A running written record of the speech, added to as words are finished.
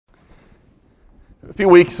A few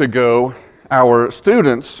weeks ago, our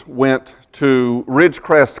students went to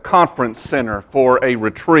Ridgecrest Conference Center for a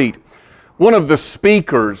retreat. One of the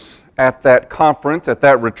speakers at that conference, at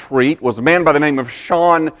that retreat, was a man by the name of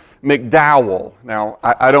Sean McDowell. Now,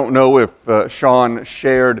 I don't know if Sean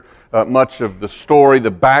shared much of the story, the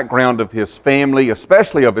background of his family,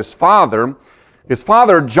 especially of his father. His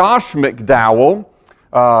father, Josh McDowell,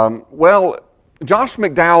 Josh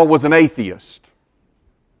McDowell was an atheist.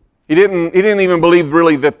 He didn't even believe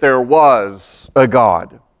really that there was a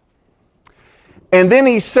God. And then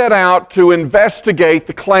he set out to investigate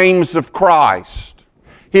the claims of Christ.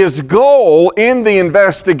 His goal in the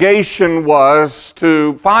investigation was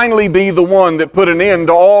to finally be the one that put an end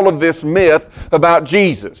to all of this myth about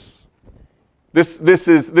Jesus. This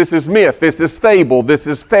is myth, this is fable, this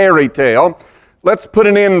is fairy tale. Let's put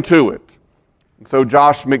an end to it. And so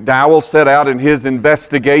Josh McDowell set out in his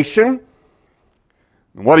investigation.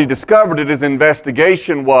 And what he discovered in his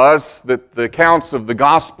investigation was that the accounts of the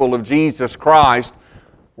gospel of Jesus Christ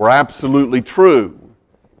were absolutely true.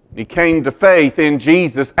 He came to faith in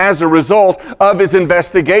Jesus as a result of his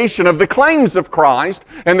investigation of the claims of Christ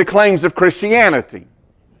and the claims of Christianity.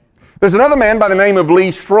 There's another man by the name of Lee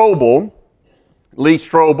Strobel. Lee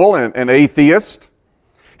Strobel, an atheist,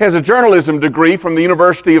 has a journalism degree from the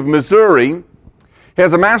University of Missouri. He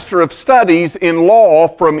has a Master of Studies in Law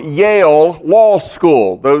from Yale Law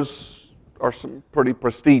School. Those are some pretty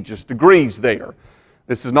prestigious degrees there.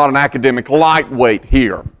 This is not an academic lightweight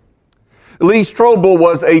here. Lee Strobel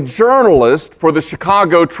was a journalist for the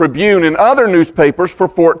Chicago Tribune and other newspapers for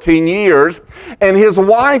 14 years, and his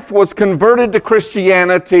wife was converted to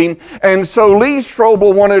Christianity, and so Lee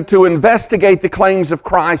Strobel wanted to investigate the claims of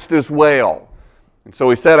Christ as well. And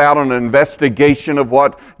so he set out on an investigation of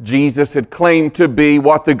what Jesus had claimed to be,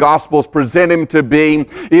 what the Gospels present him to be.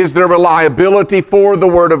 Is there reliability for the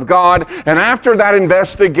Word of God? And after that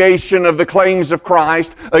investigation of the claims of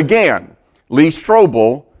Christ, again, Lee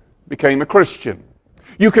Strobel became a Christian.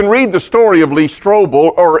 You can read the story of Lee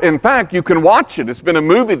Strobel, or in fact, you can watch it. It's been a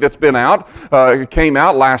movie that's been out. It came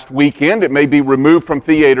out last weekend. It may be removed from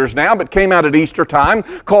theaters now, but came out at Easter time,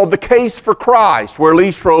 called The Case for Christ, where Lee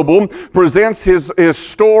Strobel presents his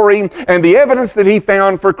story and the evidence that he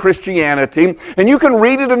found for Christianity. And you can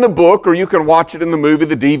read it in the book, or you can watch it in the movie,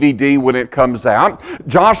 the DVD, when it comes out.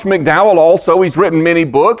 Josh McDowell also, he's written many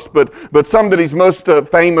books, but some that he's most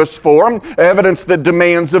famous for, Evidence That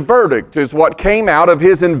Demands a Verdict, is what came out of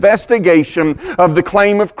his investigation of the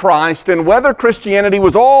claim of Christ and whether Christianity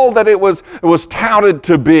was all that it was touted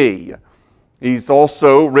to be. He's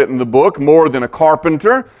also written the book, More Than a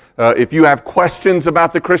Carpenter. If you have questions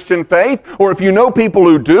about the Christian faith, or if you know people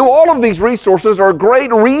who do, all of these resources are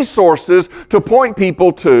great resources to point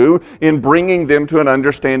people to in bringing them to an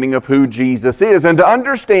understanding of who Jesus is, and to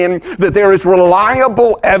understand that there is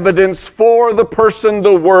reliable evidence for the person,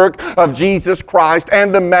 the work of Jesus Christ,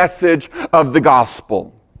 and the message of the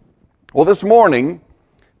gospel. Well, this morning,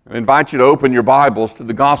 I invite you to open your Bibles to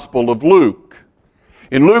the Gospel of Luke.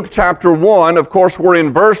 In Luke chapter 1, of course, we're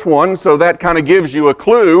in verse 1, so that kind of gives you a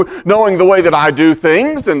clue, knowing the way that I do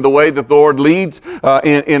things and the way that the Lord leads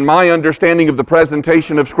in my understanding of the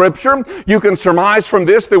presentation of Scripture. You can surmise from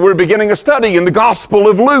this that we're beginning a study in the Gospel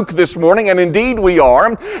of Luke this morning, and indeed we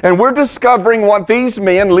are. And we're discovering what these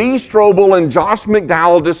men, Lee Strobel and Josh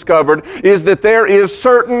McDowell, discovered, is that there is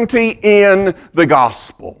certainty in the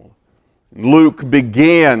gospel. Luke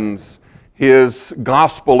begins his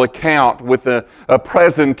gospel account with a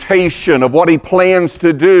presentation of what he plans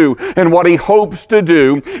to do and what he hopes to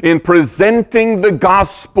do in presenting the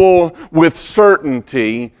gospel with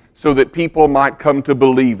certainty so that people might come to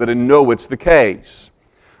believe it and know it's the case.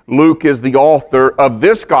 Luke is the author of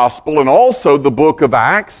this gospel and also the book of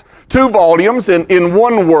Acts. 2 volumes in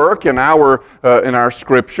one work in our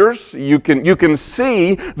scriptures. You can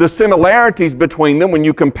see the similarities between them when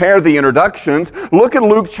you compare the introductions. Look at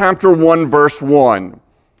Luke chapter 1, verse 1.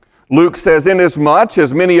 Luke says, "Inasmuch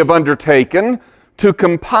as many have undertaken to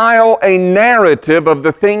compile a narrative of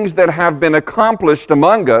the things that have been accomplished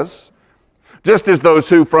among us, just as those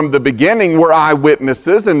who from the beginning were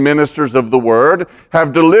eyewitnesses and ministers of the word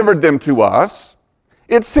have delivered them to us,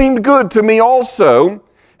 it seemed good to me also,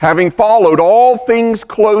 having followed all things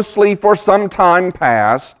closely for some time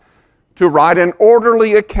past, to write an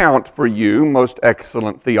orderly account for you, most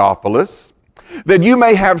excellent Theophilus, that you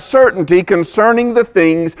may have certainty concerning the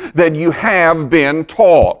things that you have been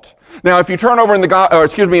taught." Now, if you turn over in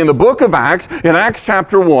the book of Acts, in Acts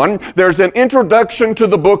chapter 1, there's an introduction to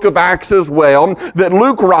the book of Acts as well that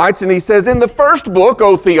Luke writes, and he says, "In the first book,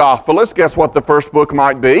 O Theophilus," guess what the first book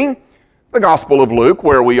might be? The Gospel of Luke,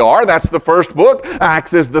 where we are, that's the first book.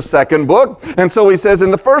 Acts is the second book. And so he says, in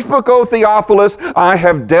the first book, O Theophilus, I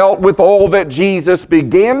have dealt with all that Jesus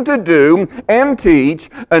began to do and teach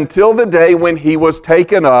until the day when he was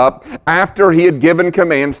taken up, after he had given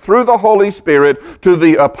commands through the Holy Spirit to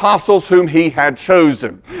the apostles whom he had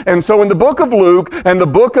chosen. And so in the book of Luke and the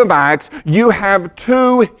book of Acts, you have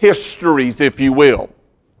two histories, if you will.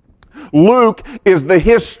 Luke is the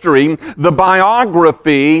history, the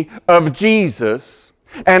biography of Jesus,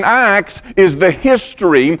 and Acts is the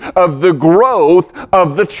history of the growth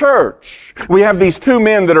of the church. We have these two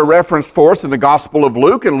men that are referenced for us in the Gospel of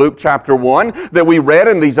Luke, in Luke chapter 1, that we read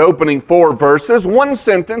in these opening 4 verses, one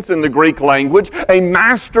sentence in the Greek language, a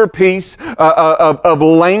masterpiece of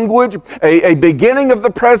language, a beginning of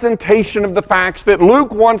the presentation of the facts that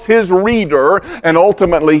Luke wants his reader and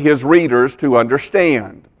ultimately his readers to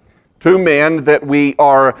understand. Two men that we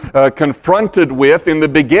are confronted with in the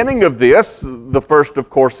beginning of this. The first, of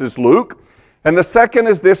course, is Luke, and the second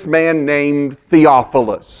is this man named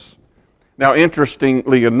Theophilus. Now,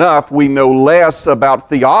 interestingly enough, we know less about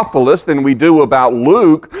Theophilus than we do about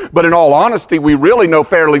Luke, but in all honesty, we really know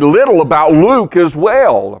fairly little about Luke as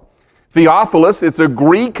well. Theophilus is a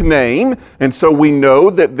Greek name, and so we know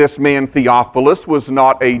that this man Theophilus was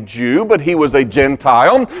not a Jew, but he was a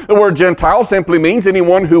Gentile. The word Gentile simply means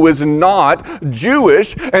anyone who is not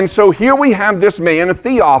Jewish, and so here we have this man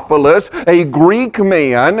Theophilus, a Greek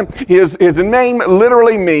man. His name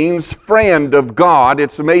literally means friend of God.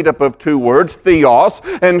 It's made up of two words, theos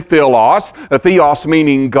and philos. Theos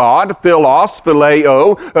meaning God, philos,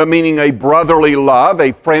 phileo, meaning a brotherly love,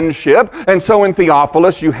 a friendship, and so in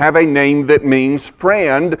Theophilus you have a name that means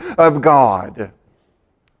friend of God.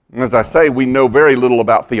 And as I say, we know very little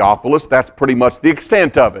about Theophilus. That's pretty much the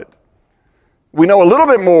extent of it. We know a little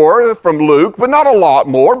bit more from Luke, but not a lot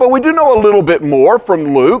more, but we do know a little bit more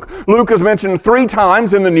from Luke. Luke is mentioned 3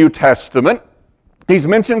 times in the New Testament. He's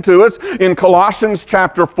mentioned to us in Colossians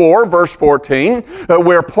chapter 4, verse 14,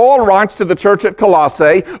 where Paul writes to the church at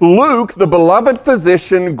Colossae, Luke, the beloved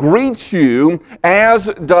physician, greets you, as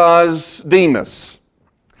does Demas.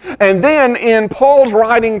 And then in Paul's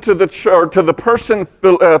writing to the church, to the person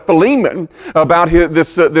Philemon about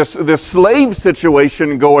this slave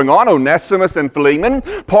situation going on, Onesimus and Philemon,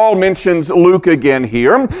 Paul mentions Luke again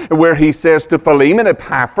here, where he says to Philemon,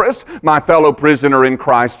 Epaphras, my fellow prisoner in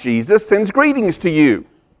Christ Jesus, sends greetings to you.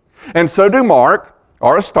 And so do Mark,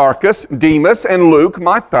 Aristarchus, Demas, and Luke,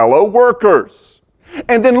 my fellow workers.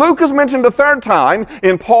 And then Luke is mentioned a 3rd time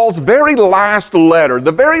in Paul's very last letter, the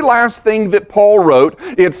very last thing that Paul wrote.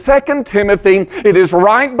 It's 2 Timothy. It is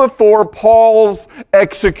right before Paul's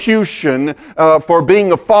execution for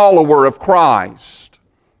being a follower of Christ.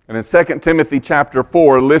 And in 2 Timothy chapter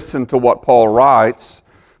 4, listen to what Paul writes.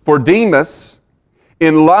 For Demas,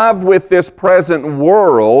 in love with this present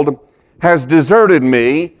world, has deserted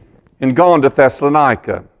me and gone to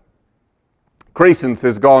Thessalonica. Crescens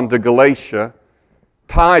has gone to Galatia,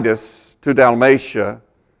 Titus to Dalmatia.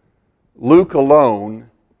 Luke alone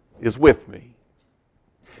is with me.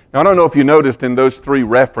 Now, I don't know if you noticed in those 3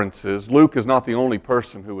 references, Luke is not the only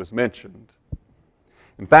person who is mentioned.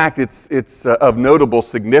 In fact, it's of notable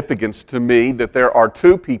significance to me that there are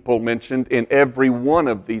 2 people mentioned in every one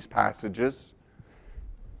of these passages.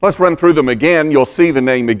 Let's run through them again. You'll see the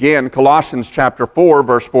name again. Colossians chapter 4,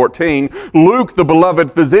 verse 14. Luke, the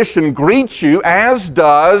beloved physician, greets you, as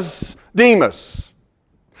does Demas.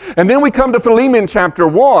 And then we come to Philemon chapter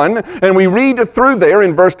 1, and we read through there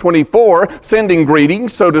in verse 24, sending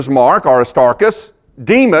greetings, so does Mark, Aristarchus,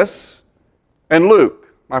 Demas, and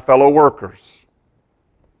Luke, my fellow workers.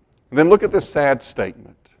 And then look at this sad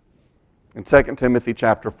statement in 2 Timothy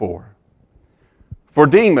chapter 4. For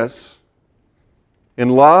Demas, in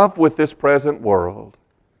love with this present world,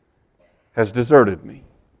 has deserted me,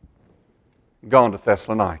 gone to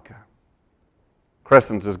Thessalonica.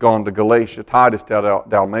 Crescens has gone to Galatia, Titus to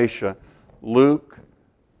Dalmatia. Luke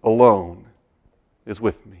alone is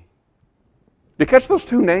with me. Do you catch those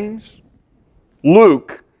 2 names?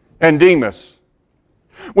 Luke and Demas.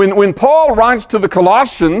 When Paul writes to the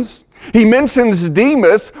Colossians, he mentions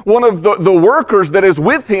Demas, one of the workers that is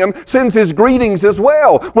with him, sends his greetings as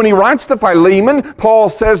well. When he writes to Philemon, Paul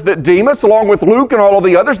says that Demas, along with Luke and all of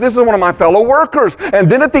the others, this is one of my fellow workers. And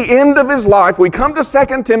then at the end of his life, we come to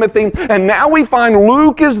 2 Timothy, and now we find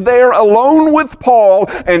Luke is there alone with Paul,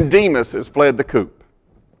 and Demas has fled the coop.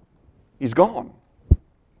 He's gone.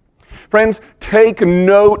 Friends, take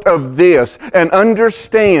note of this and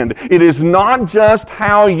understand it is not just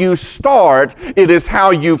how you start, it is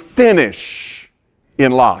how you finish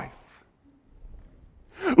in life.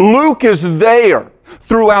 Luke is there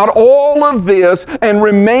throughout all of this and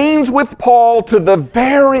remains with Paul to the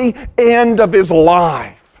very end of his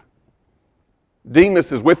life.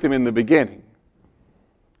 Demas is with him in the beginning.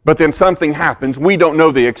 But then something happens. We don't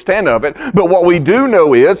know the extent of it. But what we do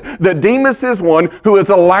know is that Demas is one who has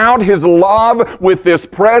allowed his love with this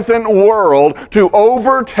present world to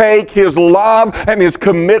overtake his love and his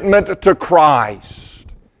commitment to Christ.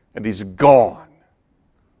 And he's gone.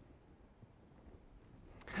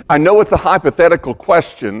 I know it's a hypothetical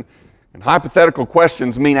question, and hypothetical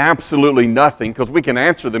questions mean absolutely nothing because we can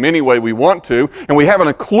answer them any way we want to, and we haven't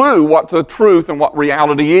a clue what the truth and what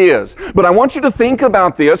reality is. But I want you to think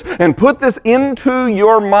about this and put this into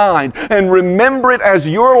your mind and remember it as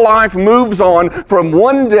your life moves on from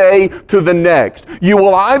one day to the next. You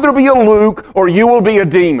will either be a Luke or you will be a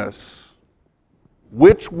Demas.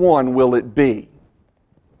 Which one will it be?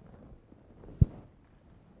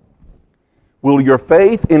 Will your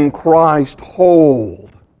faith in Christ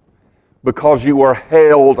hold because you are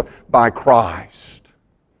held by Christ?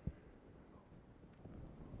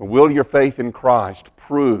 Or will your faith in Christ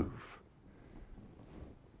prove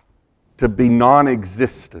to be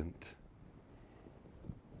non-existent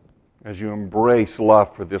as you embrace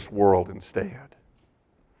love for this world instead?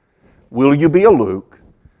 Will you be a Luke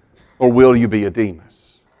or will you be a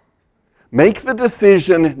Demas? Make the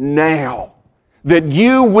decision now that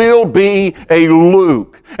you will be a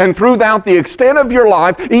Luke. And throughout the extent of your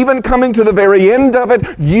life, even coming to the very end of it,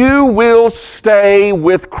 you will stay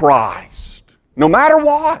with Christ. No matter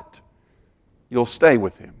what, you'll stay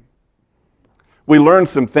with Him. We learned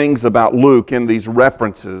some things about Luke in these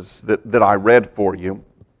references that I read for you.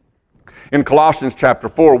 In Colossians chapter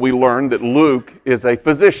 4, we learned that Luke is a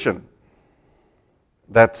physician.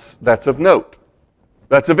 That's of note.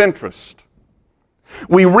 That's of interest.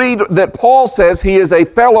 We read that Paul says he is a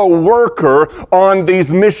fellow worker on these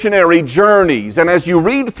missionary journeys. And as you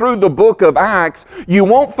read through the book of Acts, you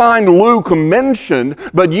won't find Luke mentioned,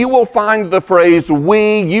 but you will find the phrase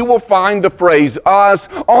we, you will find the phrase us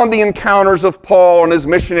on the encounters of Paul on his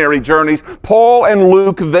missionary journeys. Paul and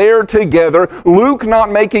Luke there together, Luke not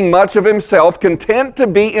making much of himself, content to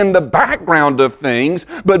be in the background of things,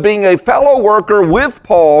 but being a fellow worker with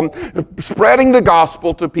Paul, spreading the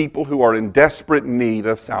gospel to people who are in desperate need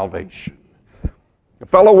of salvation. A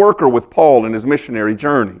fellow worker with Paul in his missionary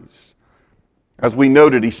journeys. As we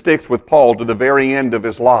noted, he sticks with Paul to the very end of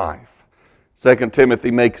his life. 2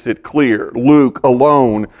 Timothy makes it clear, Luke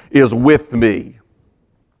alone is with me.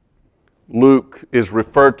 Luke is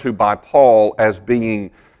referred to by Paul as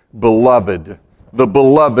being beloved. The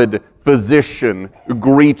beloved physician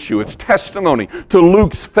greets you. It's testimony to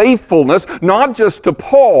Luke's faithfulness, not just to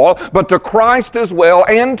Paul, but to Christ as well,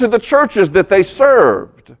 and to the churches that they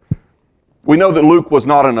served. We know that Luke was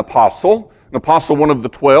not an apostle, one of the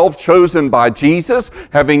 12, chosen by Jesus,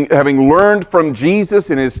 having learned from Jesus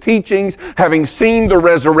in his teachings, having seen the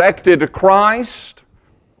resurrected Christ.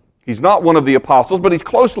 He's not one of the apostles, but he's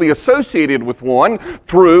closely associated with one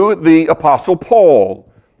through the apostle Paul.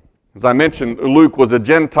 As I mentioned, Luke was a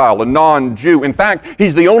Gentile, a non-Jew. In fact,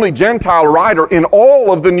 he's the only Gentile writer in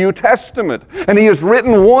all of the New Testament. And he has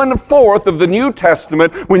written 1/4 of the New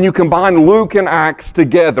Testament when you combine Luke and Acts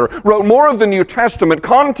together. Wrote more of the New Testament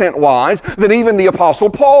content-wise than even the Apostle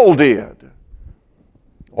Paul did.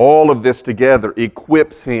 All of this together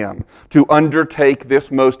equips him to undertake this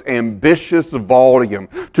most ambitious volume,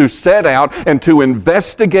 to set out and to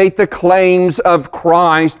investigate the claims of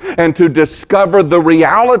Christ and to discover the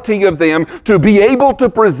reality of them, to be able to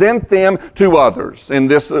present them to others. In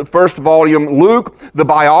this first volume, Luke, the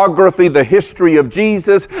biography, the history of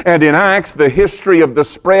Jesus, and in Acts, the history of the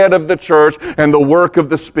spread of the church and the work of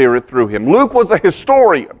the Spirit through him. Luke was a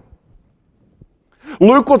historian.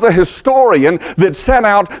 Luke was a historian that set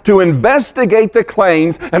out to investigate the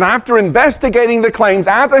claims, and after investigating the claims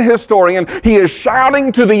as a historian, he is shouting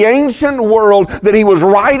to the ancient world that he was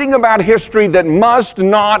writing about history that must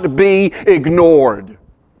not be ignored.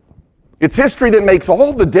 It's history that makes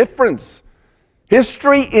all the difference.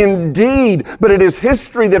 History indeed, but it is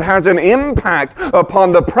history that has an impact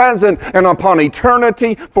upon the present and upon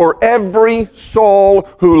eternity for every soul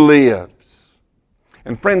who lives.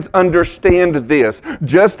 And friends, understand this.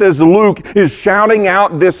 Just as Luke is shouting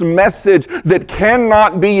out this message that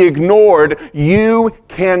cannot be ignored, you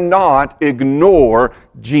cannot ignore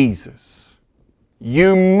Jesus.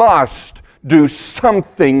 You must do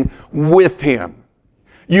something with Him.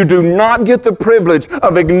 You do not get the privilege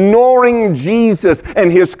of ignoring Jesus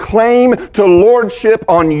and His claim to lordship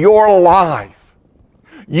on your life.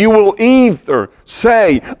 You will either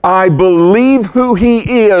say, I believe who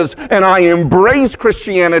He is and I embrace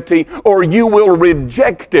Christianity, or you will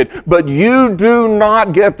reject it, but you do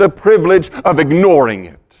not get the privilege of ignoring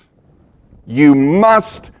it. You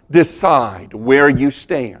must decide where you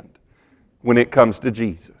stand when it comes to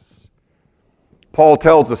Jesus. Paul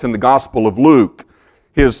tells us in the Gospel of Luke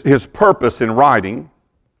his purpose in writing.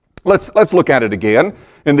 Let's look at it again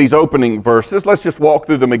in these opening verses. Let's just walk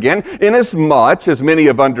through them again. Inasmuch as many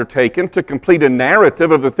have undertaken to complete a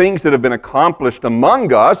narrative of the things that have been accomplished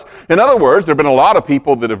among us. In other words, there have been a lot of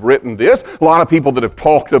people that have written this, a lot of people that have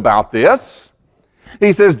talked about this.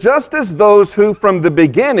 He says, just as those who from the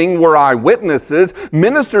beginning were eyewitnesses,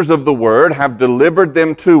 ministers of the word, have delivered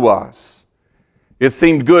them to us. It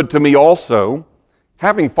seemed good to me also,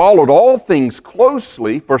 having followed all things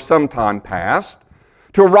closely for some time past,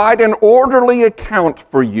 to write an orderly account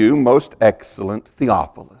for you, most excellent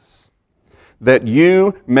Theophilus, that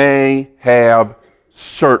you may have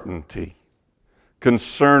certainty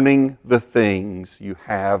concerning the things you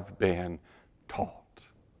have been taught.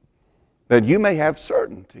 That you may have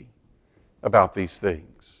certainty about these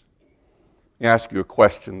things. Let me ask you a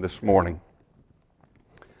question this morning.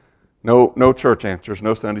 No church answers,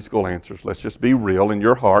 no Sunday school answers. Let's just be real in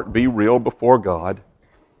your heart. Be real before God.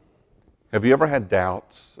 Have you ever had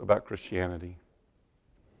doubts about Christianity?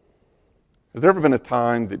 Has there ever been a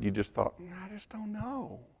time that you just thought, I just don't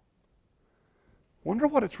know. Wonder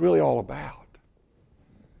what it's really all about.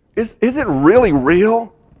 Is it really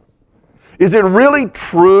real? Is it really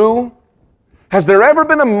true? Has there ever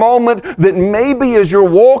been a moment that maybe as you're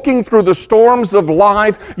walking through the storms of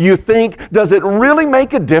life, you think, does it really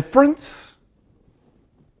make a difference?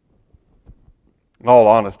 In all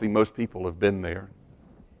honesty, most people have been there.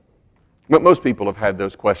 But most people have had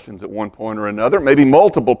those questions at one point or another, maybe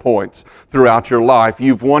multiple points throughout your life.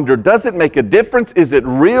 You've wondered, does it make a difference? Is it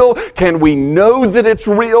real? Can we know that it's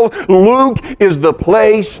real? Luke is the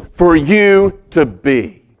place for you to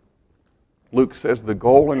be. Luke says the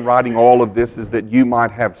goal in writing all of this is that you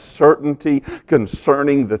might have certainty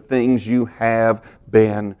concerning the things you have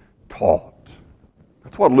been taught.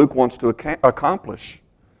 That's what Luke wants to accomplish.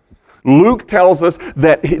 Luke tells us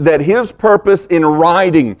that his purpose in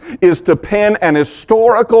writing is to pen an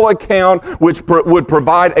historical account which would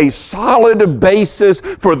provide a solid basis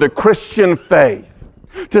for the Christian faith.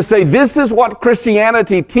 To say this is what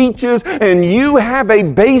Christianity teaches and you have a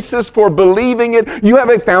basis for believing it. You have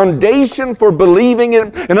a foundation for believing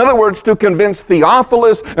it. In other words, to convince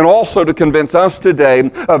Theophilus and also to convince us today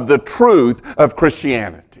of the truth of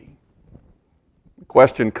Christianity.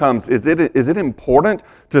 Question comes, is it important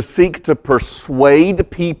to seek to persuade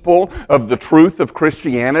people of the truth of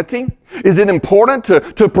Christianity? Is it important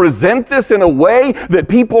to present this in a way that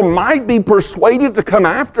people might be persuaded to come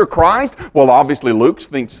after Christ? Well, obviously Luke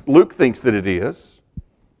thinks that it is.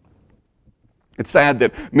 It's sad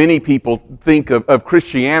that many people think of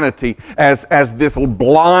Christianity as this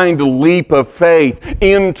blind leap of faith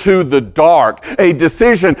into the dark, a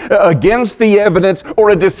decision against the evidence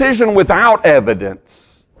or a decision without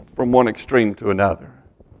evidence from one extreme to another.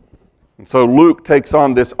 And so Luke takes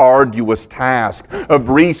on this arduous task of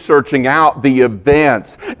researching out the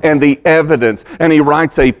events and the evidence, and he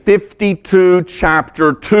writes a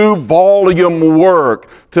 52-chapter, 2-volume work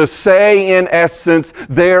to say, in essence,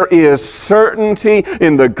 there is certainty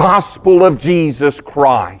in the gospel of Jesus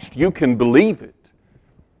Christ. You can believe it.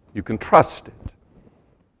 You can trust it.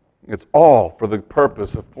 It's all for the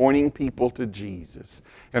purpose of pointing people to Jesus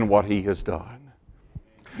and what He has done.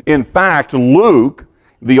 In fact, Luke,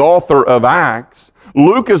 the author of Acts,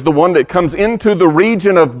 Luke is the one that comes into the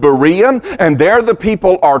region of Berea, and there the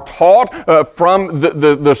people are taught from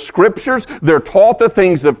the Scriptures. They're taught the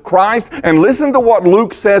things of Christ. And listen to what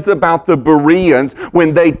Luke says about the Bereans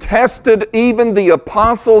when they tested even the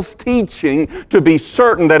apostles' teaching to be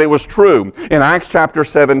certain that it was true. In Acts chapter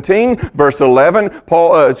 17, verse 11,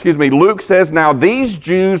 Luke says, "Now these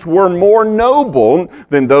Jews were more noble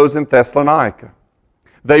than those in Thessalonica.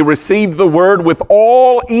 They received the word with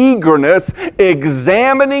all eagerness,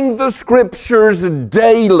 examining the Scriptures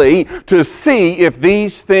daily to see if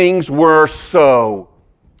these things were so."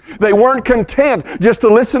 They weren't content just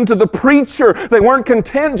to listen to the preacher. They weren't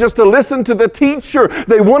content just to listen to the teacher.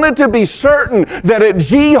 They wanted to be certain that it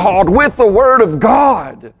jihad with the Word of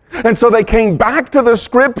God. And so they came back to the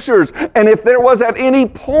Scriptures, and if there was at any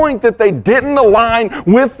point that they didn't align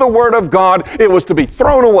with the Word of God, it was to be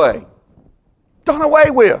thrown away. Done away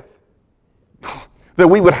with. That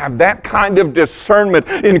we would have that kind of discernment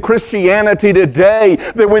in Christianity today,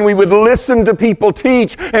 that when we would listen to people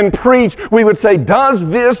teach and preach, we would say, does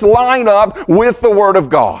this line up with the Word of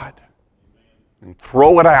God? and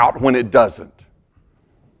throw it out when it doesn't.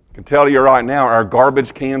 I can tell you right now, our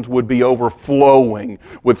garbage cans would be overflowing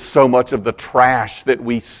with so much of the trash that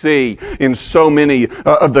we see in so many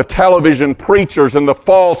of the television preachers and the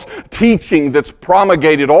false teaching that's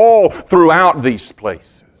promulgated all throughout these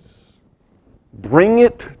places. Bring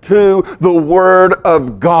it to the Word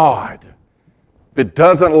of God. If it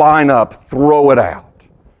doesn't line up, throw it out.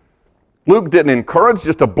 Luke didn't encourage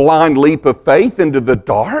just a blind leap of faith into the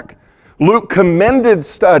dark. Luke commended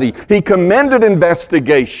study. He commended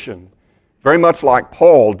investigation, very much like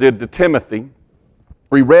Paul did to Timothy.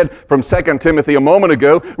 We read from 2 Timothy a moment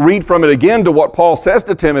ago. Read from it again to what Paul says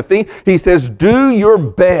to Timothy. He says, do your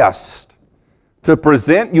best to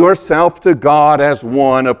present yourself to God as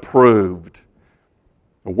one approved,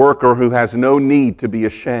 a worker who has no need to be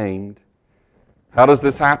ashamed. How does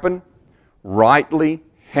this happen? Rightly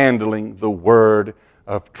handling the word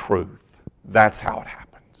of truth. That's how it happens.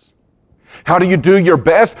 How do you do your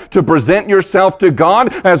best to present yourself to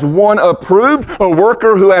God as one approved, a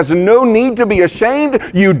worker who has no need to be ashamed?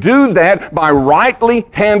 You do that by rightly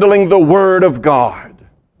handling the Word of God.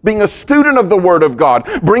 Being a student of the Word of God,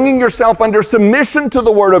 bringing yourself under submission to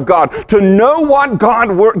the Word of God, to know what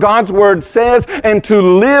God's Word says and to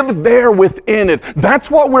live there within it. That's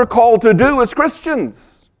what we're called to do as Christians.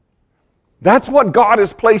 That's what God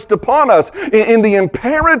has placed upon us in the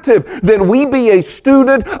imperative that we be a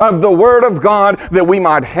student of the Word of God, that we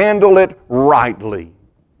might handle it rightly.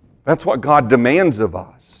 That's what God demands of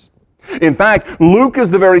us. In fact, Luke is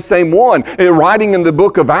the very same one. Writing in the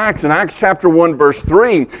book of Acts, in Acts chapter 1, verse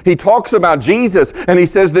 3, he talks about Jesus, and he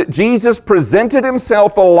says that Jesus presented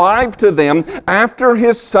himself alive to them after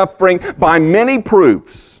his suffering by many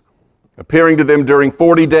proofs, appearing to them during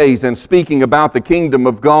 40 days and speaking about the kingdom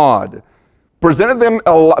of God.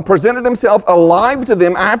 Presented himself alive to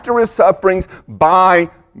them after his sufferings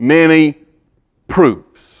by many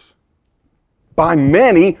proofs. By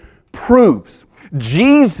many proofs.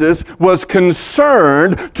 Jesus was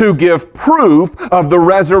concerned to give proof of the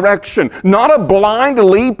resurrection. Not a blind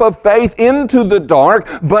leap of faith into the dark,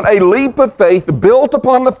 but a leap of faith built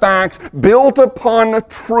upon the facts, built upon the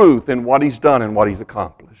truth in what he's done and what he's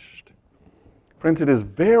accomplished. Friends, it is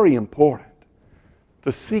very important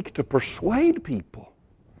to seek to persuade people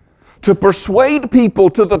to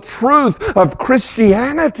the truth of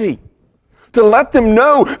Christianity, to let them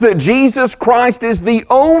know that Jesus Christ is the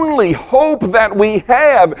only hope that we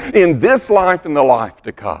have in this life and the life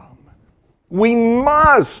to come. We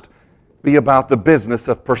must be about the business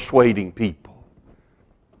of persuading people.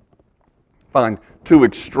 Find two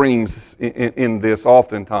extremes in this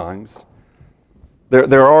oftentimes.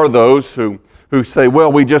 There are those who say, well,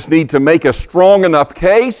 we just need to make a strong enough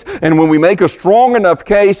case, and when we make a strong enough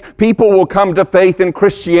case, people will come to faith in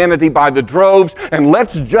Christianity by the droves, and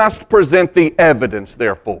let's just present the evidence,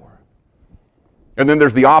 therefore. And then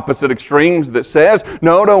there's the opposite extremes that says,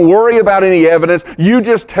 no, don't worry about any evidence, you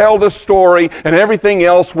just tell the story, and everything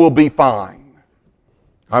else will be fine.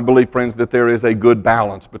 I believe, friends, that there is a good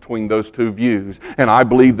balance between those two views, and I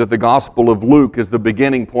believe that the Gospel of Luke is the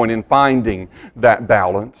beginning point in finding that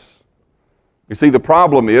balance. You see, the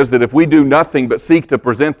problem is that if we do nothing but seek to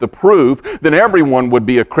present the proof, then everyone would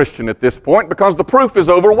be a Christian at this point because the proof is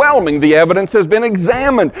overwhelming. The evidence has been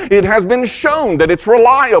examined. It has been shown that it's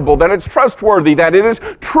reliable, that it's trustworthy, that it is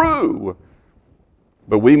true.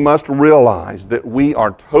 But we must realize that we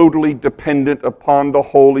are totally dependent upon the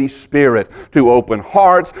Holy Spirit to open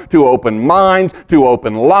hearts, to open minds, to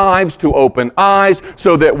open lives, to open eyes,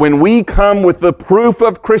 so that when we come with the proof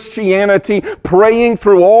of Christianity, praying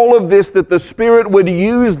through all of this, that the Spirit would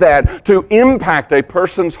use that to impact a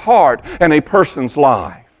person's heart and a person's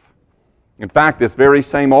life. In fact, this very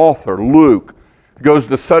same author, Luke, goes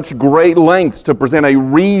to such great lengths to present a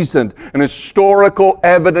reasoned and historical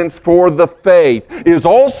evidence for the faith, is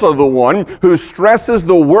also the one who stresses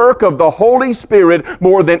the work of the Holy Spirit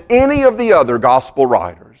more than any of the other gospel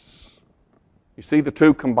writers. You see the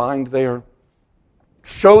two combined there?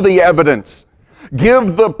 Show the evidence.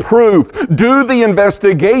 Give the proof, do the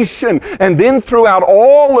investigation, and then throughout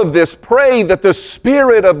all of this, pray that the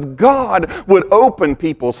Spirit of God would open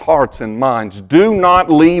people's hearts and minds. Do not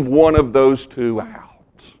leave one of those two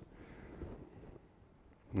out.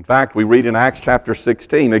 In fact, we read in Acts chapter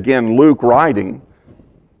 16, again Luke writing,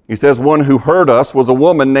 he says, one who heard us was a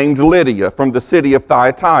woman named Lydia from the city of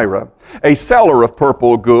Thyatira, a seller of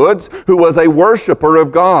purple goods, who was a worshiper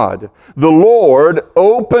of God. The Lord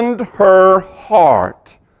opened her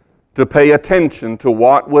heart to pay attention to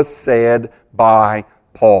what was said by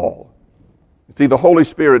Paul. See, the Holy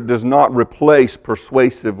Spirit does not replace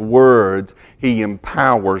persuasive words. He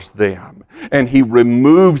empowers them. And He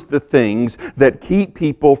removes the things that keep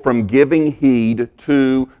people from giving heed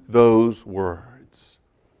to those words.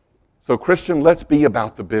 So, Christian, let's be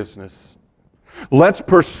about the business. Let's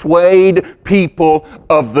persuade people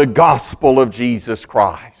of the gospel of Jesus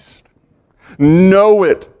Christ. Know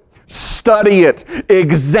it. Study it,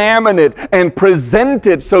 examine it, and present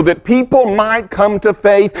it so that people might come to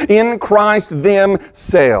faith in Christ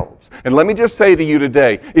themselves. And let me just say to you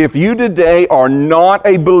today, if you today are not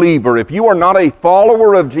a believer, if you are not a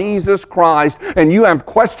follower of Jesus Christ, and you have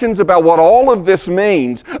questions about what all of this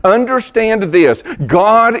means, understand this: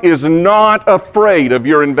 God is not afraid of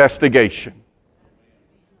your investigation.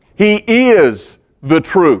 He is the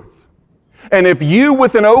truth. And if you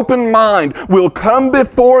with an open mind will come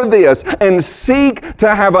before this and seek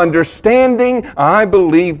to have understanding, I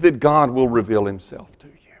believe that God will reveal Himself to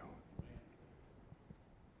you.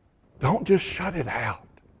 Don't just shut it out.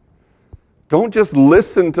 Don't just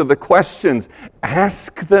listen to the questions.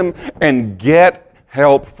 Ask them and get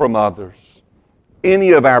help from others.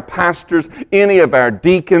 Any of our pastors, any of our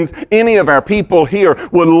deacons, any of our people here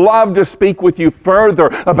would love to speak with you further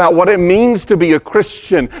about what it means to be a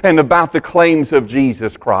Christian and about the claims of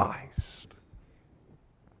Jesus Christ.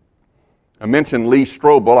 I mentioned Lee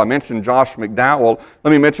Strobel. I mentioned Josh McDowell.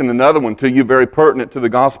 Let me mention another one to you, very pertinent to the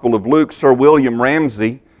Gospel of Luke. Sir William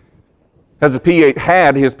Ramsay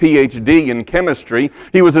had his PhD in chemistry.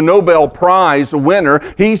 He was a Nobel Prize winner.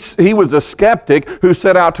 He was a skeptic who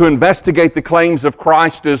set out to investigate the claims of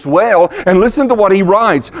Christ as well. And listen to what he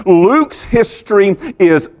writes. Luke's history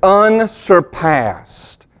is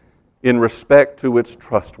unsurpassed in respect to its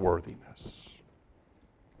trustworthiness.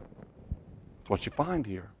 That's what you find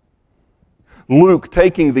here. Luke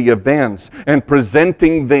taking the events and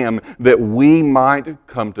presenting them that we might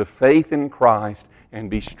come to faith in Christ and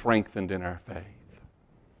be strengthened in our faith.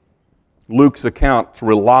 Luke's account's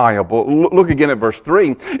reliable. Look again at verse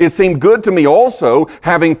 3. It seemed good to me also,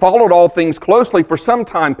 having followed all things closely for some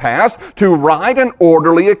time past, to write an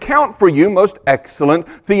orderly account for you, most excellent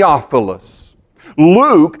Theophilus.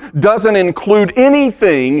 Luke doesn't include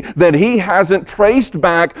anything that he hasn't traced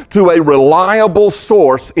back to a reliable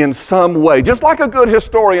source in some way, just like a good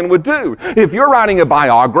historian would do. If you're writing a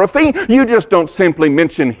biography, you just don't simply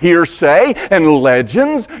mention hearsay and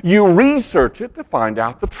legends. You research it to find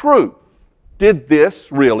out the truth. Did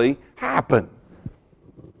this really happen?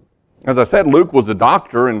 As I said, Luke was a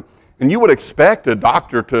doctor, and you would expect a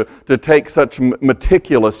doctor to take such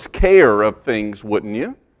meticulous care of things, wouldn't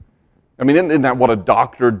you? I mean, isn't that what a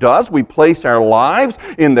doctor does? We place our lives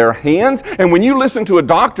in their hands. And when you listen to a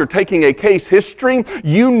doctor taking a case history,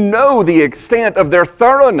 you know the extent of their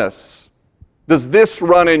thoroughness. Does this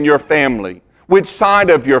run in your family? Which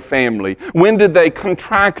side of your family? When did they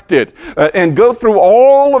contract it? And go through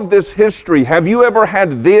all of this history. Have you ever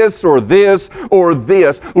had this or this or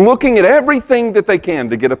this? Looking at everything that they can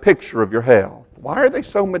to get a picture of your health. Why are they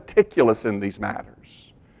so meticulous in these matters?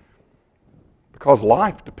 Because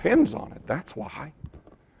life depends on it. That's why.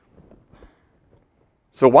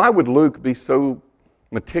 So why would Luke be so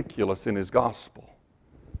meticulous in his gospel?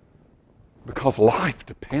 Because life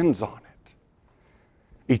depends on it.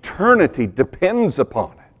 Eternity depends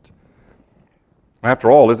upon it. After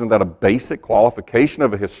all, isn't that a basic qualification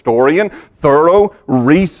of a historian? Thorough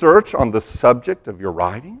research on the subject of your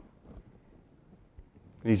writing?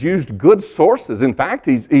 He's used good sources. In fact,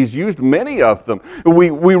 he's used many of them.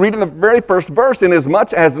 We read in the very first verse,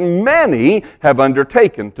 inasmuch as many have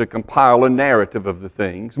undertaken to compile a narrative of the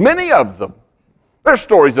things. Many of them. There's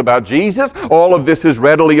stories about Jesus. All of this is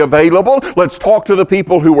readily available. Let's talk to the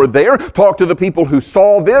people who were there. Talk to the people who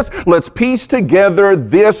saw this. Let's piece together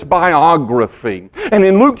this biography. And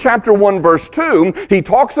in Luke chapter 1, verse 2, he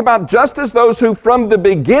talks about just as those who from the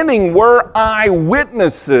beginning were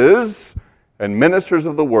eyewitnesses and ministers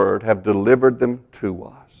of the word have delivered them to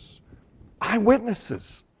us.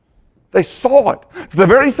 Eyewitnesses. They saw it. It's the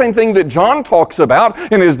very same thing that John talks about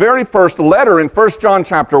in his very first letter in 1 John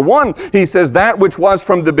chapter 1. He says, that which was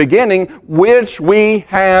from the beginning, which we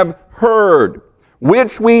have heard,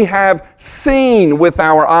 which we have seen with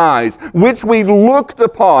our eyes, which we looked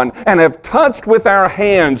upon and have touched with our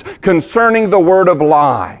hands concerning the word of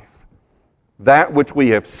life. That which we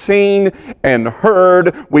have seen and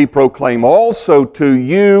heard, we proclaim also to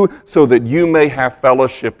you, so that you may have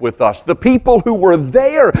fellowship with us. The people who were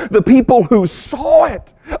there, the people who saw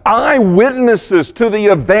it, eyewitnesses to the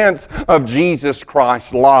events of Jesus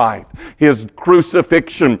Christ's life, His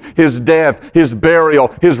crucifixion, His death, His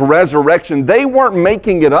burial, His resurrection. They weren't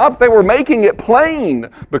making it up, they were making it plain,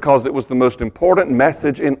 because it was the most important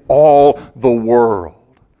message in all the world.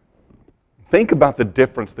 Think about the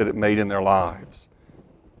difference that it made in their lives.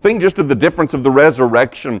 Think just of the difference of the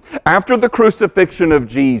resurrection. After the crucifixion of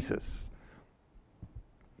Jesus,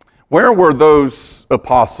 where were those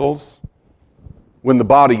apostles when the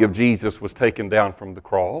body of Jesus was taken down from the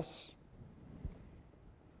cross?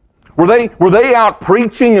 Were they out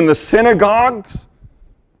preaching in the synagogues?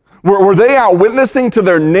 Were they out witnessing to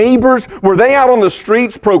their neighbors? Were they out on the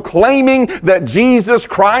streets proclaiming that Jesus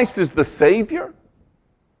Christ is the Savior?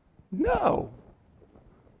 No.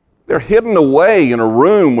 They're hidden away in a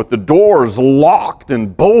room with the doors locked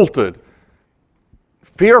and bolted,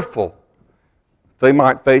 fearful they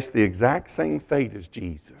might face the exact same fate as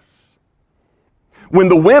Jesus. When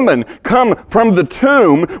the women come from the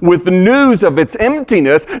tomb with the news of its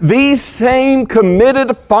emptiness, these same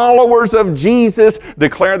committed followers of Jesus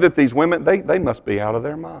declare that these women, they must be out of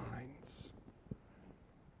their minds.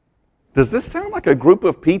 Does this sound like a group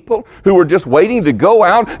of people who are just waiting to go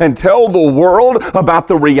out and tell the world about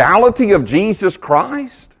the reality of Jesus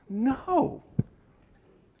Christ? No. It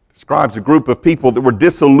describes a group of people that were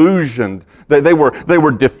disillusioned, they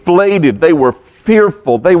were deflated, they were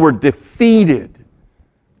fearful, they were defeated.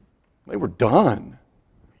 They were done.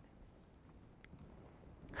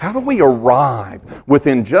 How do we arrive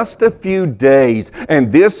within just a few days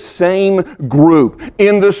and this same group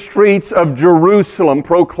in the streets of Jerusalem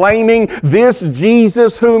proclaiming, "This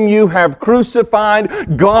Jesus whom you have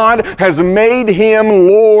crucified, God has made Him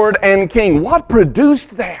Lord and King"? What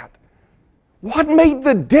produced that? What made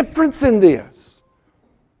the difference in this?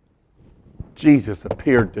 Jesus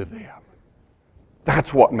appeared to them.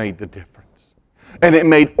 That's what made the difference. And it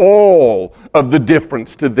made all of the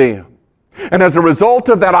difference to them. And as a result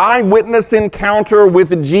of that eyewitness encounter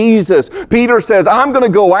with Jesus, Peter says, I'm going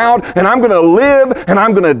to go out and I'm going to live and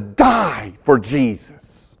I'm going to die for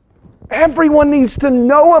Jesus. Everyone needs to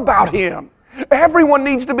know about Him. Everyone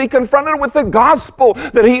needs to be confronted with the gospel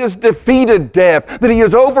that He has defeated death, that He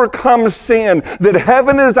has overcome sin, that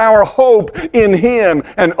heaven is our hope in Him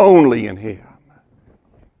and only in Him.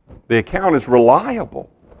 The account is reliable.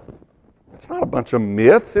 It's not a bunch of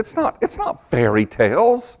myths. It's not fairy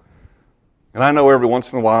tales. And I know every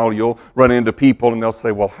once in a while you'll run into people and they'll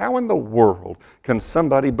say, well, how in the world can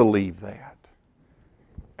somebody believe that?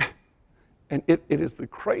 And it is the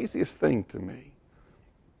craziest thing to me.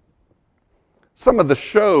 Some of the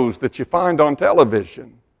shows that you find on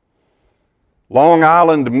television, Long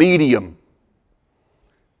Island Medium,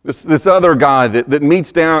 this other guy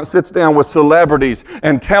that sits down with celebrities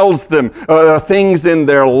and tells them things in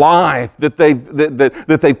their life that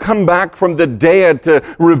they've come back from the dead to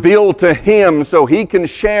reveal to him so he can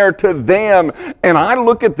share to them. And I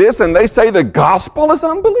look at this and they say the gospel is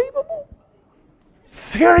unbelievable.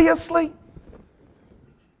 Seriously?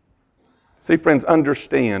 See, friends,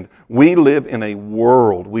 understand, we live in a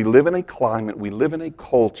world, we live in a climate, we live in a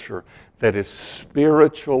culture that is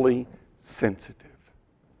spiritually sensitive.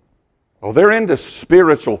 Well, they're into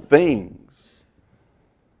spiritual things.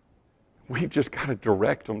 We've just got to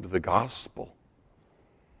direct them to the gospel.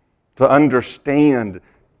 To understand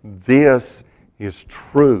this is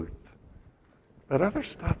truth. That other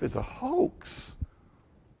stuff is a hoax.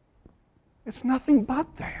 It's nothing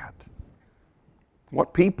but that.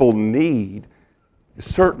 What people need is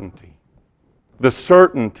certainty. The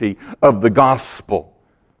certainty of the gospel.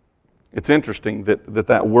 It's interesting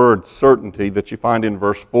that word certainty that you find in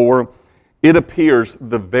verse 4, it appears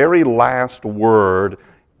the very last word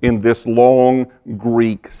in this long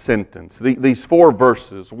Greek sentence. These 4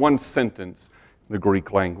 verses, one sentence in the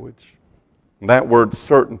Greek language. And that word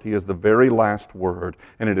certainty is the very last word,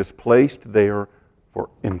 and it is placed there for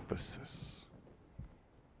emphasis.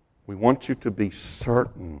 We want you to be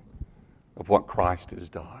certain of what Christ has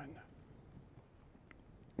done.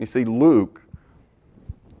 You see, Luke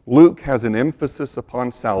has an emphasis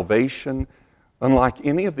upon salvation unlike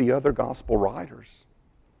any of the other gospel writers.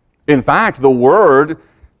 In fact, the word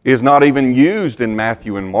is not even used in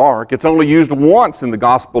Matthew and Mark. It's only used once in the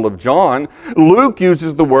Gospel of John. Luke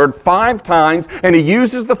uses the word 5 times, and he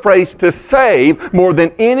uses the phrase to save more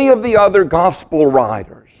than any of the other gospel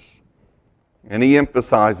writers. And he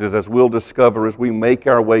emphasizes, as we'll discover as we make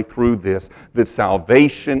our way through this, that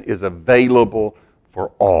salvation is available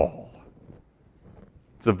for all.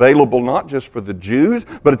 It's available not just for the Jews,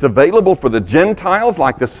 but it's available for the Gentiles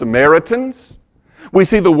like the Samaritans. We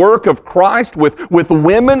see the work of Christ with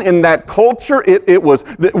women in that culture. It was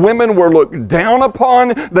that women were looked down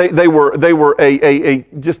upon. They were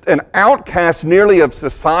just an outcast nearly of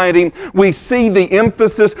society. We see the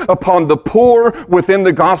emphasis upon the poor within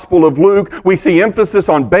the Gospel of Luke. We see emphasis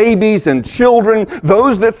on babies and children,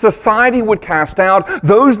 those that society would cast out,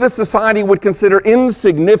 those that society would consider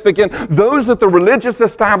insignificant, those that the religious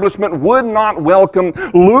establishment would not welcome.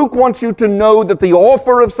 Luke wants you to know that the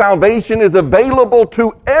offer of salvation is available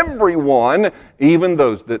to everyone, even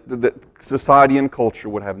those that society and culture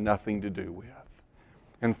would have nothing to do with.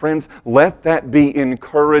 And friends, let that be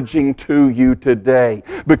encouraging to you today.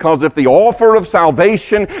 Because if the offer of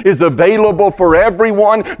salvation is available for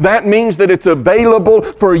everyone, that means that it's available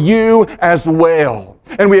for you as well.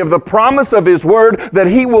 And we have the promise of His Word that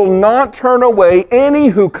He will not turn away any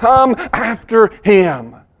who come after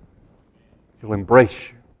Him. He'll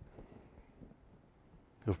embrace you.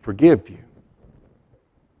 He'll forgive you.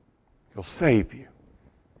 He'll save you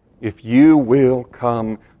if you will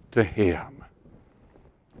come to Him.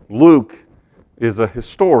 Luke is a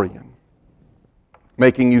historian,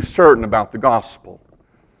 making you certain about the gospel.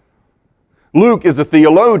 Luke is a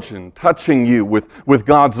theologian, touching you with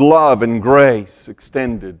God's love and grace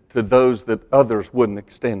extended to those that others wouldn't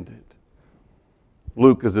extend it.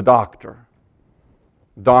 Luke is a doctor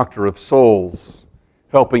of souls,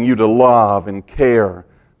 helping you to love and care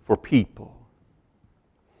for people.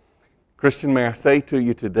 Christian, may I say to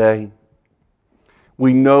you today,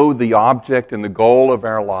 we know the object and the goal of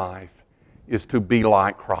our life is to be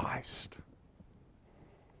like Christ.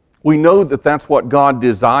 We know that that's what God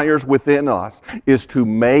desires within us, is to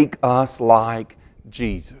make us like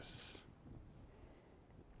Jesus.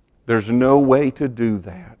 There's no way to do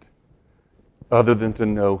that other than to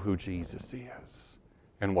know who Jesus is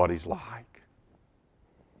and what He's like.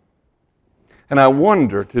 And I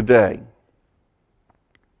wonder today,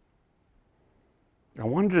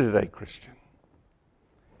 Christian,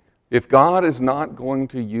 if God is not going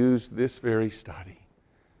to use this very study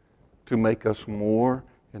to make us more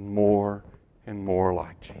and more and more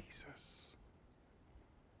like Jesus.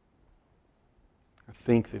 I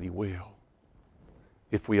think that He will,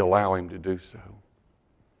 if we allow Him to do so.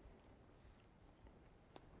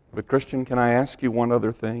 But Christian, can I ask you one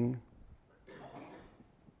other thing?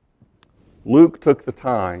 Luke took the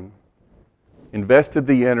time, invested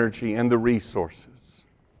the energy and the resources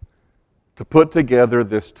to put together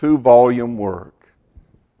this 2-volume work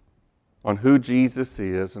on who Jesus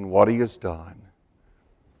is and what He has done,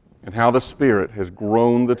 and how the Spirit has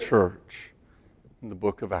grown the church in the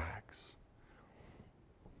book of Acts,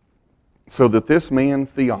 so that this man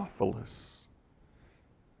Theophilus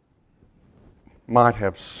might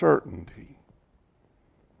have certainty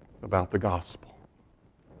about the gospel.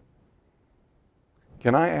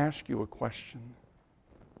 Can I ask you a question?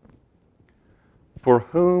 For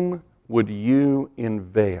whom would you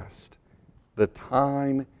invest the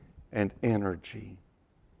time and energy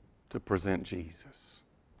to present Jesus?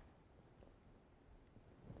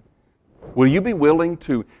 Will you be willing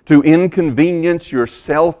to inconvenience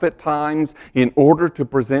yourself at times in order to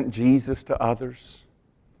present Jesus to others?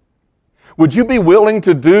 Would you be willing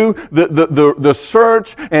to do the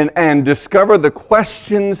search and discover the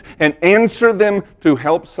questions and answer them to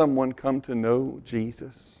help someone come to know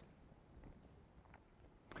Jesus?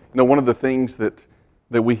 You know, one of the things that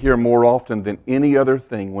we hear more often than any other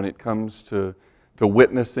thing when it comes to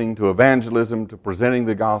witnessing, to evangelism, to presenting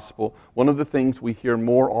the gospel, one of the things we hear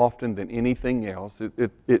more often than anything else,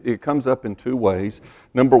 it comes up in 2 ways.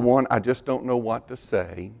 Number one, I just don't know what to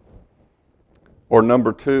say. Or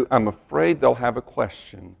number 2, I'm afraid they'll have a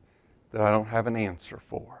question that I don't have an answer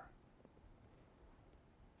for.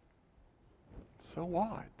 So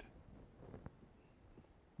what?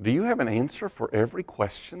 Do you have an answer for every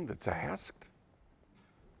question that's asked?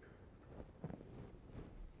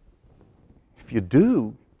 If you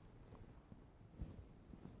do,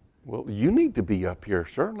 well, you need to be up here,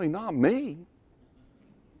 certainly not me.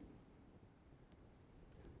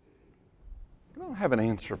 I don't have an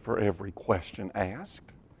answer for every question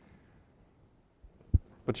asked.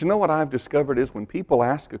 But you know what I've discovered is when people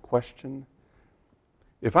ask a question,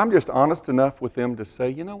 if I'm just honest enough with them to say,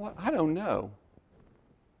 you know what, I don't know.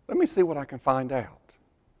 Let me see what I can find out.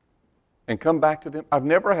 And come back to them. I've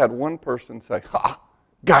never had one person say, ha,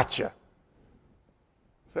 gotcha.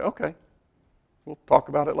 Say, okay, we'll talk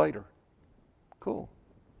about it later. Cool.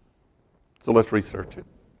 So let's research it.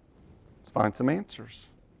 Let's find some answers.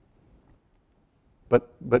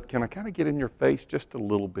 But can I kind of get in your face just a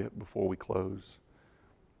little bit before we close?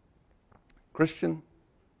 Christian,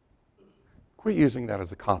 Quit using that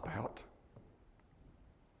as a cop-out.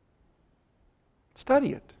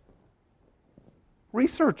 Study it.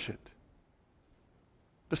 Research it.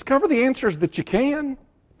 Discover the answers that you can,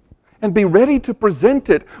 and be ready to present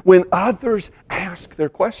it when others ask their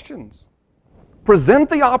questions. Present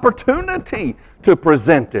the opportunity to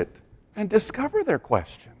present it and discover their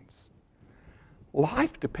questions.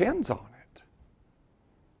 Life depends on it.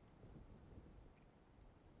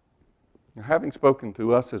 Now, having spoken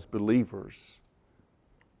to us as believers,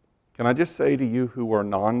 can I just say to you who are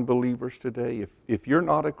non-believers today, if you're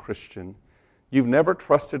not a Christian, you've never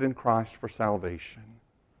trusted in Christ for salvation,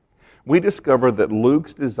 we discover that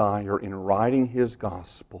Luke's desire in writing his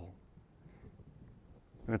gospel,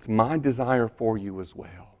 and it's my desire for you as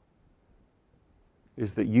well,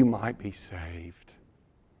 is that you might be saved.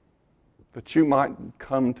 That you might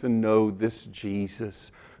come to know this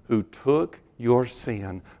Jesus who took your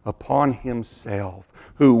sin upon himself,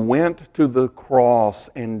 who went to the cross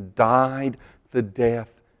and died the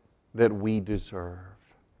death that we deserve.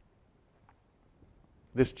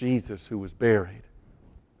 This Jesus who was buried.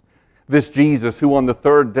 This Jesus who on the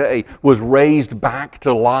third day was raised back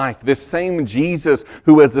to life. This same Jesus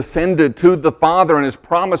who has ascended to the Father and has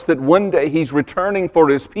promised that one day He's returning for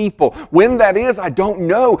His people. When that is, I don't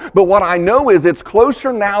know. But what I know is it's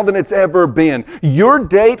closer now than it's ever been. Your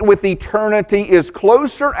date with eternity is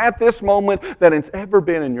closer at this moment than it's ever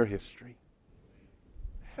been in your history.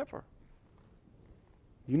 Ever.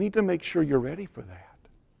 You need to make sure you're ready for that.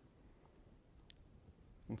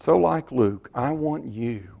 And so like Luke, I want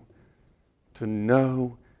you to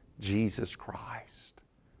know Jesus Christ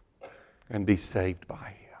and be saved by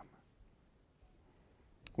Him.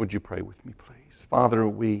 Would you pray with me, please? Father,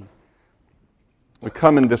 we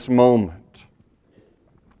come in this moment,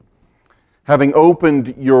 having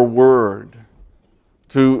opened your word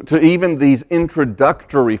to even these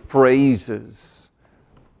introductory phrases.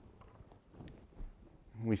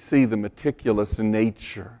 We see the meticulous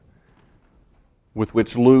nature with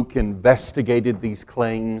which Luke investigated these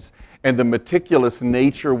claims and the meticulous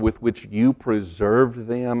nature with which you preserved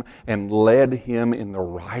them and led him in the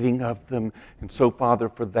writing of them. And so, Father,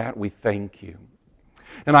 for that we thank you.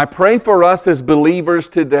 And I pray for us as believers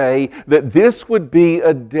today that this would be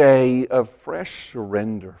a day of fresh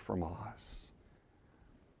surrender from us,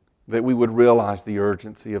 that we would realize the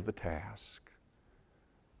urgency of the task,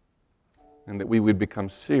 and that we would become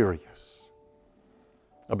serious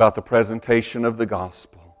about the presentation of the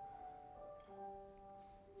gospel,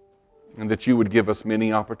 and that you would give us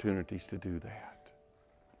many opportunities to do that.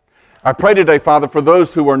 I pray today, Father, for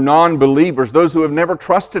those who are non-believers, those who have never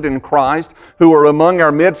trusted in Christ, who are among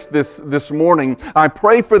our midst this morning. I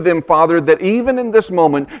pray for them, Father, that even in this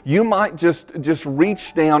moment, you might just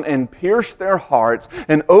reach down and pierce their hearts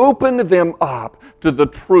and open them up to the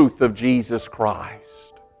truth of Jesus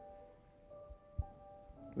Christ,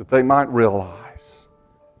 that they might realize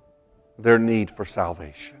their need for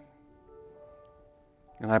salvation.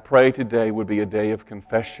 And I pray today would be a day of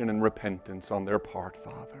confession and repentance on their part,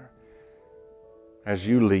 Father, as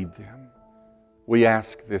you lead them. We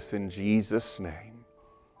ask this in Jesus' name.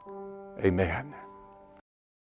 Amen.